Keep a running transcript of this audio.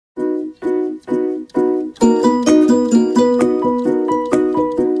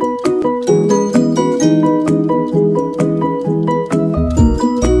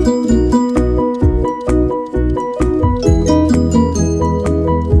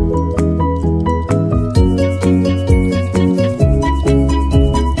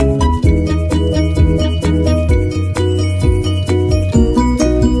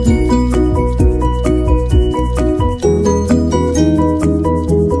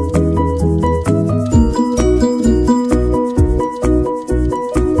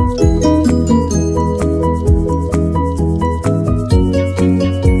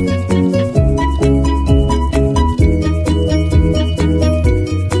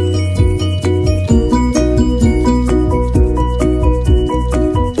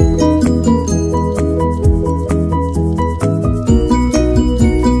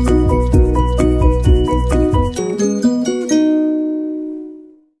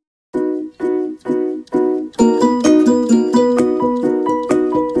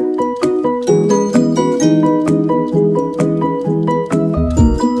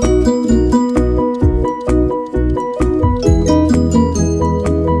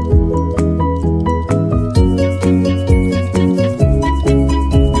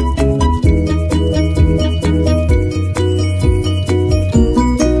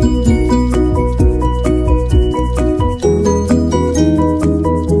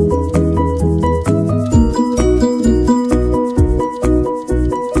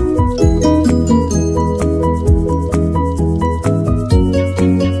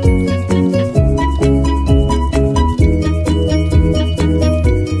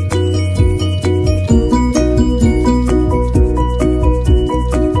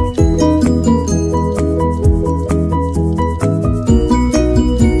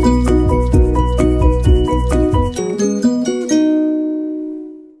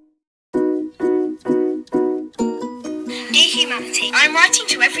humanity. I'm writing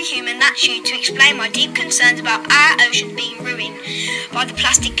to every human that's you to explain my deep concerns about our ocean being ruined by the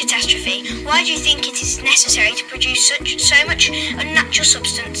plastic catastrophe. Why do you think it is necessary to produce so much unnatural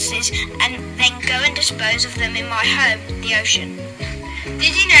substances and then go and dispose of them in my home, the ocean?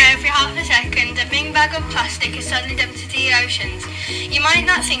 Did you know every half a second a big bag of plastic is suddenly dumped into the oceans? You might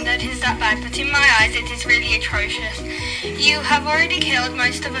not think that it is that bad, but in my eyes it is really atrocious. You have already killed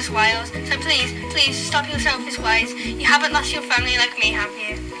most of us whales, so please stop your selfish ways. You haven't lost your family like me, have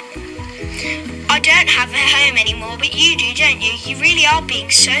you? I don't have a home anymore, but you do, don't you? You really are being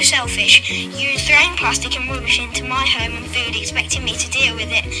so selfish. You're throwing plastic and rubbish into my home and food, expecting me to deal with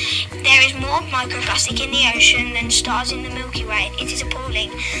it. There is more microplastic in the ocean than stars in the Milky Way. It is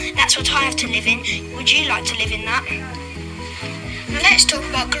appalling. That's what I have to live in. Would you like to live in that? Now let's talk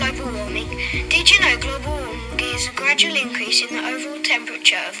about global warming. Did you know global warming is a gradual increase in the overall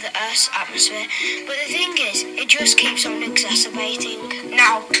temperature of the Earth's atmosphere? But the thing is, it just keeps on exacerbating.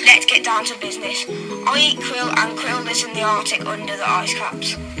 Now, let's get down to business. I eat krill, and krill lives in the Arctic under the ice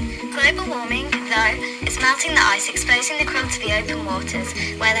caps. Global warming, though, is melting the ice, exposing the krill to the open waters,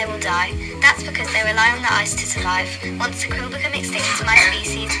 where they will die. That's because they rely on the ice to survive. Once the krill become extinct, my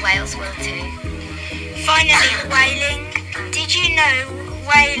species, whales, will too. Finally, whaling. Did you know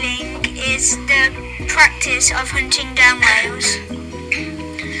whaling is the practice of hunting down whales?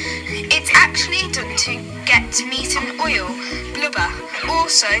 It's actually done to get meat and oil, blubber.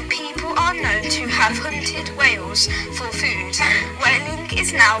 Also, people are known to have hunted whales for food. Whaling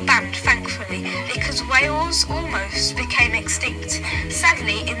is now banned, thankfully, because whales almost became extinct.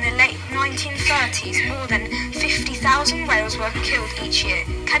 Sadly, in the late 1930s, more than 50,000 whales were killed each year.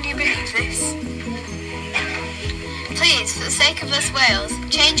 Can you believe this? Please, for the sake of us whales,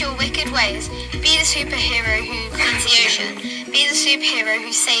 change your wicked ways. Be the superhero who cleans the ocean. Be the superhero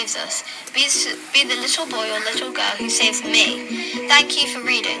who saves us. Be the little boy or little girl who saves me. Thank you for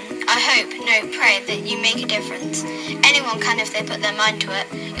reading. I hope, no, pray that you make a difference. Anyone can if they put their mind to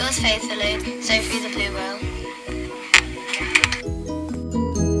it. Yours faithfully, Sophie the Blue Whale.